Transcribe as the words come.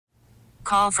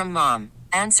Call from mom.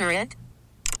 Answer it.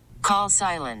 Call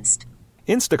silenced.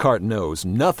 Instacart knows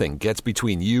nothing gets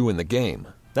between you and the game.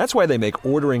 That's why they make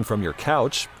ordering from your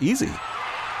couch easy.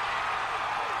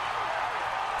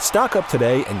 Stock up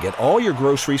today and get all your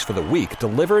groceries for the week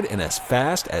delivered in as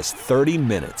fast as 30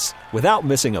 minutes without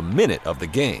missing a minute of the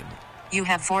game. You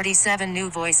have 47 new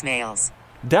voicemails.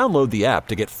 Download the app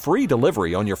to get free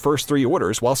delivery on your first 3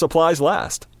 orders while supplies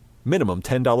last. Minimum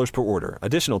 $10 per order.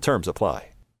 Additional terms apply.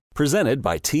 Presented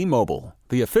by T-Mobile,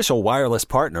 the official wireless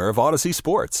partner of Odyssey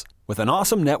Sports. With an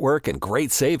awesome network and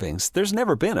great savings, there's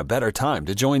never been a better time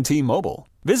to join T-Mobile.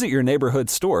 Visit your neighborhood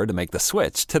store to make the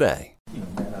switch today.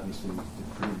 Matt obviously did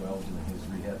pretty well during his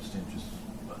rehab stint.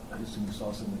 I assume you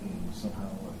saw some of the games somehow.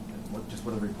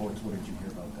 What are the reports? What did you hear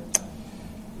about that time?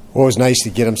 Well, it was nice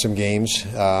to get him some games,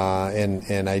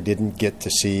 and I didn't get to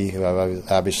see.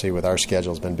 Obviously, with our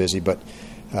schedule, it's been busy, but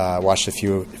watched a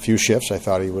few shifts. I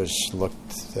thought he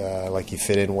looked like he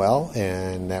fit in well,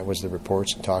 and that was the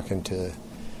reports and talking to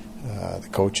the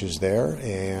coaches there.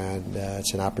 And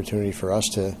it's an opportunity for us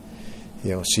to,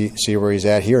 see where he's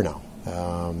at here now.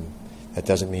 That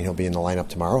doesn't mean he'll be in the lineup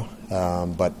tomorrow,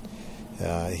 but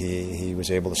he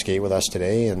was able to skate with us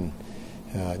today and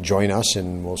join us,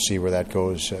 and we'll see where that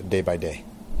goes day by day.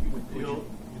 You would feel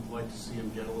you'd like to see him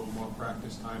get a little more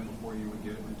practice time before you would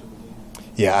get him into the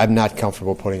game? Yeah, I'm not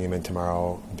comfortable putting him in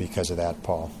tomorrow because of that,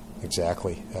 Paul.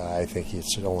 Exactly. I think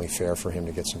it's only fair for him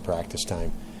to get some practice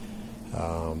time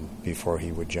before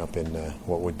he would jump in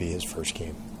what would be his first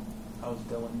game. How's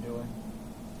Dylan doing?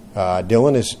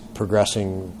 Dylan is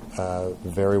progressing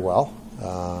very well.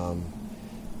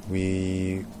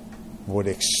 We would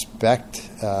expect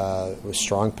with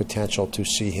strong potential to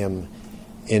see him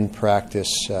in practice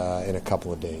in a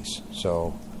couple of days.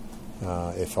 So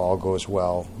if all goes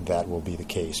well, that will be the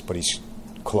case. But he's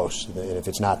close. And if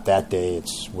it's not that day,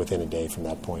 it's within a day from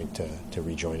that point to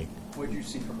rejoining. What did you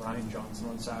see from Ryan Johnson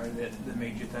on Saturday that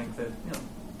made you think that,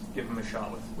 give him a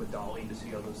shot with Dolly to see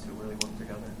how those two really work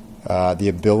together? The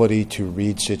ability to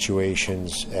read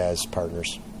situations as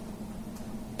partners,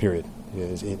 period.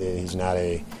 He's not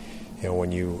everything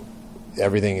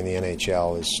in the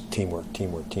NHL is teamwork,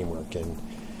 and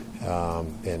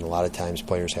a lot of times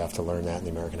players have to learn that in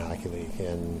the American Hockey League.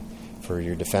 And for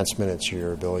your defensemen, it's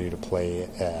your ability to play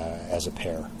as a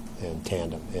pair and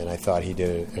tandem. And I thought he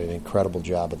did an incredible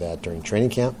job of that during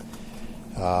training camp.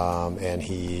 And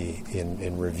he,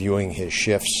 in reviewing his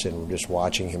shifts and just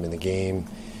watching him in the game,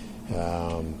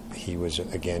 he was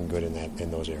again good in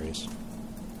those areas.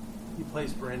 You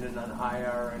placed Brandon on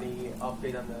IR. Any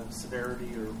update on the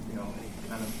severity or any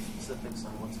kind of specifics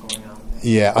on what's going on?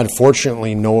 Yeah,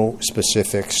 unfortunately, no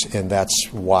specifics, and that's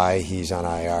why he's on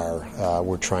IR.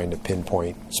 We're trying to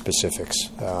pinpoint specifics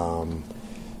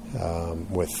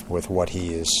with what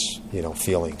he is,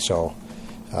 feeling. So,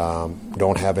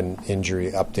 don't have an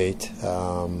injury update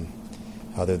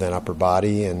other than upper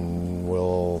body, and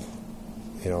we're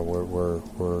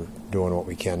doing what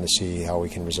we can to see how we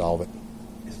can resolve it.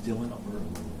 Is Dylan upper or lower?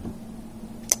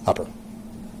 Upper.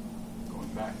 Going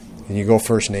back. When you go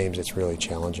first names, it's really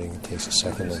challenging. It takes a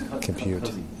second to compute.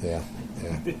 Yeah.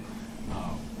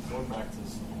 Going back to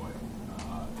Savoy,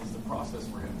 is the process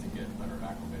for him to get better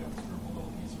acclimated with the room a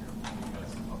little easier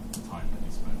because of the time that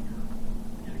he spent here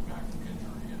getting back from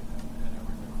injury and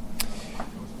everything that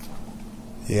goes into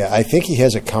it? Yeah, I think he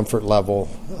has a comfort level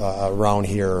around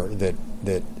here that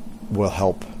will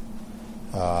help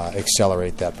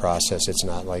accelerate that process. It's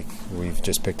not like we've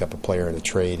just picked up a player in a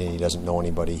trade and he doesn't know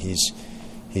anybody. He's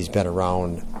been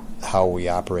around how we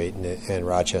operate, and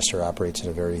Rochester operates in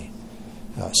a very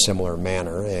similar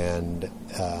manner. And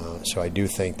so I do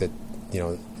think that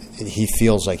he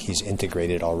feels like he's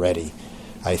integrated already.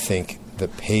 I think the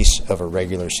pace of a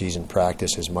regular season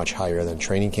practice is much higher than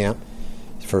training camp.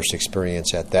 First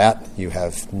experience at that, you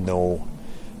have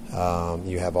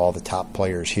you have all the top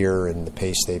players here and the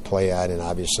pace they play at, and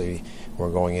obviously we're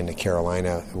going into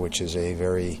Carolina, which is a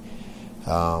very,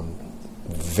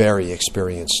 very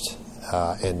experienced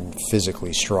and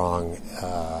physically strong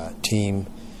team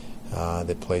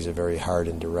that plays a very hard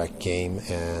and direct game.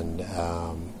 And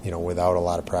without a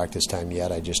lot of practice time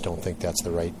yet, I just don't think that's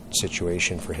the right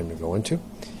situation for him to go into.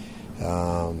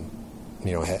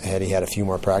 Had he had a few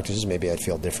more practices, maybe I'd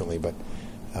feel differently, but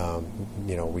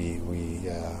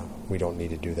we don't need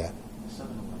to do that.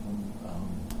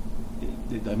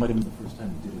 7-11, that might have been the first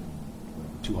time you did it,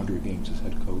 200 games as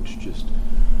head coach. Just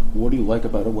what do you like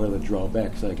about it? What are the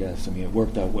drawbacks, I guess? I mean, it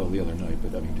worked out well the other night,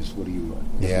 but just what do you...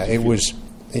 it was,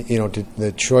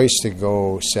 the choice to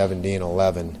go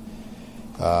 70-11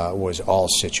 was all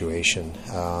situation.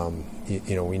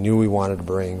 We knew we wanted to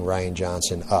bring Ryan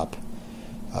Johnson up.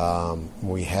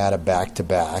 We had a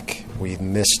back-to-back. We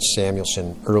missed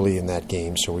Samuelson early in that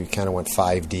game, so we kind of went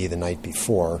 5D the night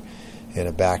before in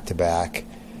a back-to-back.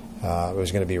 It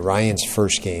was going to be Ryan's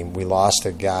first game. We lost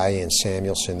a guy in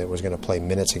Samuelson that was going to play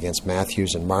minutes against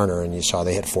Matthews and Marner, and you saw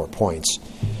they hit 4 points.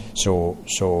 So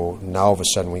now all of a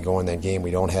sudden we go in that game, we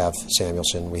don't have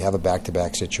Samuelson. We have a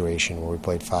back-to-back situation where we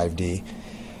played 5D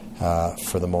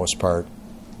for the most part.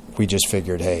 We just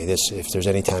figured, hey, if there's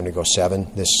any time to go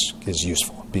 7, this is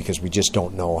useful because we just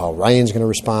don't know how Ryan's going to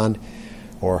respond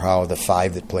or how the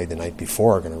 5 that played the night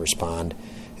before are going to respond.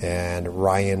 And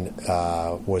Ryan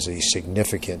was a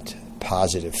significant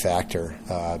positive factor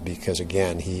because,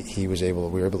 again, we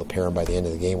were able to pair him by the end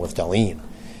of the game with Darlene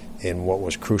in what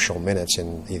was crucial minutes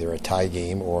in either a tie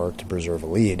game or to preserve a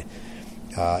lead.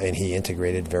 And he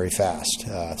integrated very fast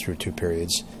through 2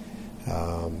 periods.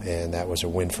 And that was a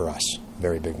win for us,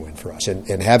 very big win for us.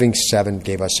 And having 7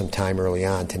 gave us some time early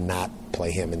on to not play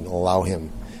him and allow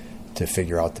him to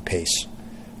figure out the pace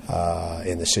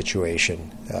in the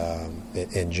situation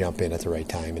and jump in at the right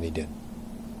time, and he did.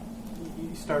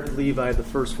 You started Levi the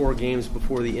first 4 games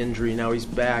before the injury. Now he's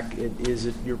back. Is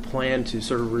it your plan to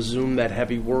sort of resume that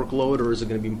heavy workload, or is it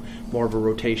going to be more of a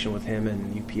rotation with him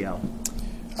and UPL?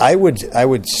 I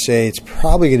would say it's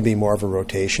probably going to be more of a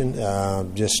rotation.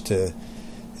 The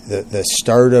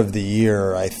start of the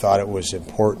year, I thought it was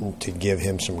important to give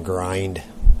him some grind.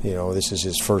 This is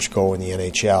his first go in the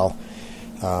NHL.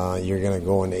 You're going to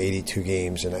go into 82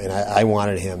 games, and I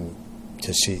wanted him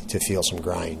to feel some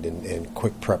grind and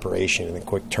quick preparation and a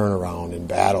quick turnaround and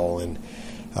battle, and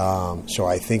so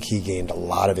I think he gained a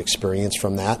lot of experience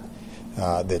from that.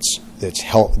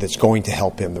 That's going to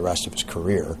help him the rest of his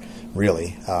career.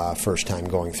 Really, first time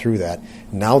going through that.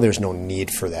 Now there's no need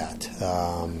for that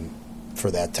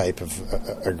type of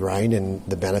a grind, and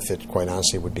the benefit, quite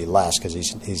honestly, would be less because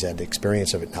he's had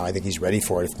experience of it now. I think he's ready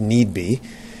for it if need be.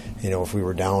 If we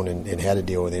were down and had to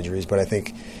deal with injuries. But I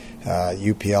think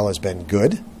UPL has been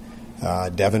good.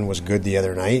 Devin was good the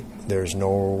other night. There's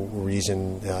no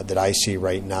reason that I see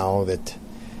right now that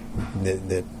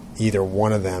either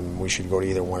one of them, we should go to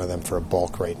either one of them for a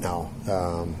bulk right now.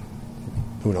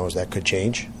 Who knows? That could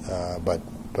change. But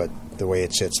the way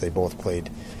it sits, they both played,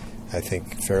 I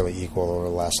think, fairly equal over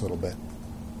the last little bit.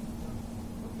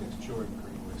 What makes Jordan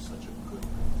Greenway such a good?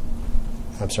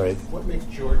 I'm sorry? What makes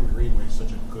Jordan Greenway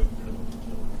such a good penalty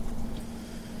killer?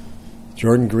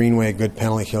 Jordan Greenway, a good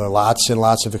penalty killer. Lots and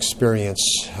lots of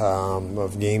experience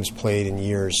of games played in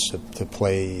years to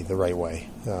play the right way.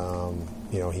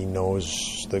 He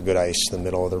knows the good ice, the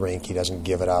middle of the rink. He doesn't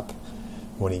give it up.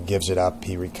 When he gives it up,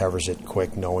 he recovers it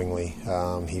quick, knowingly.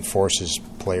 He forces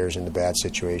players into bad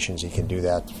situations. He can do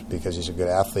that because he's a good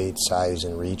athlete. Size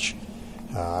and reach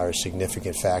are a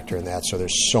significant factor in that. So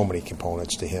there's so many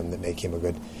components to him that make him a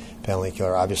good penalty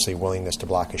killer. Obviously, willingness to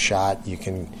block a shot. You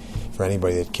can, for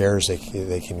anybody that cares,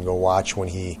 they can go watch when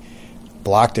he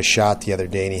blocked a shot the other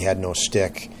day and he had no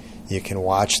stick. You can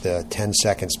watch the 10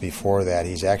 seconds before that.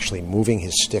 He's actually moving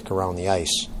his stick around the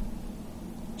ice.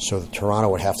 So Toronto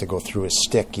would have to go through his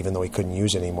stick, even though he couldn't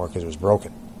use it anymore because it was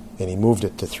broken. And he moved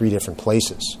it to 3 different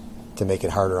places to make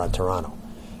it harder on Toronto.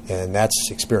 And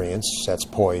that's experience, that's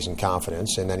poise and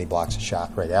confidence, and then he blocks a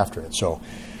shot right after it. So,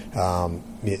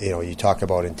 you talk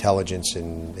about intelligence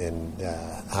and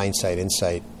hindsight,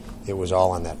 insight, it was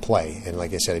all on that play. And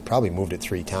like I said, he probably moved it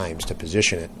 3 times to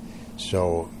position it.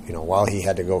 So, while he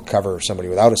had to go cover somebody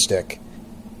without a stick,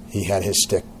 he had his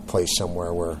stick placed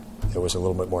somewhere where it was a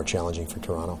little bit more challenging for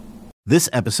Toronto. This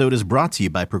episode is brought to you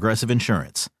by Progressive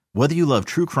Insurance. Whether you love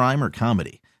true crime or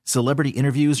comedy, celebrity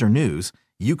interviews or news,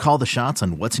 you call the shots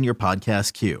on what's in your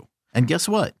podcast queue. And guess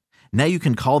what? Now you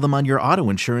can call them on your auto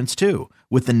insurance too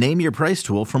with the Name Your Price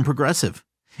tool from Progressive.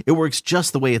 It works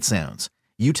just the way it sounds.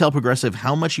 You tell Progressive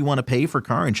how much you want to pay for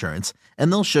car insurance,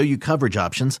 and they'll show you coverage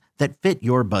options that fit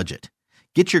your budget.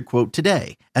 Get your quote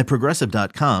today at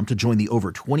Progressive.com to join the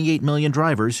over 28 million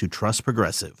drivers who trust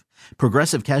Progressive.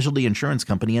 Progressive Casualty Insurance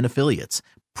Company and Affiliates.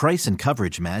 Price and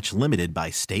coverage match limited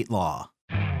by state law.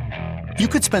 You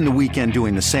could spend the weekend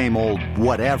doing the same old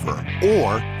whatever,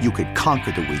 or you could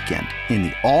conquer the weekend in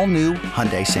the all-new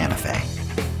Hyundai Santa Fe.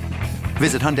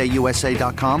 Visit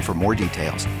HyundaiUSA.com for more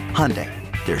details. Hyundai,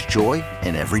 there's joy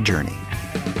in every journey.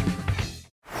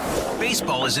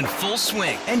 Baseball is in full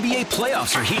swing. NBA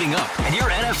playoffs are heating up, and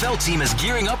your NFL team is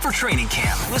gearing up for training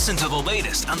camp. Listen to the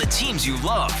latest on the teams you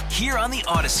love here on the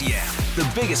Odyssey app.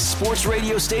 The biggest sports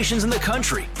radio stations in the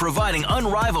country, providing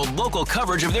unrivaled local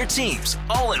coverage of their teams,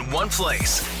 all in one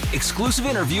place. Exclusive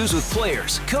interviews with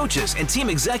players, coaches, and team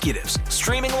executives,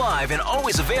 streaming live and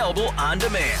always available on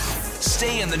demand.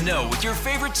 Stay in the know with your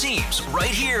favorite teams right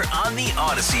here on the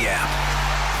Odyssey app.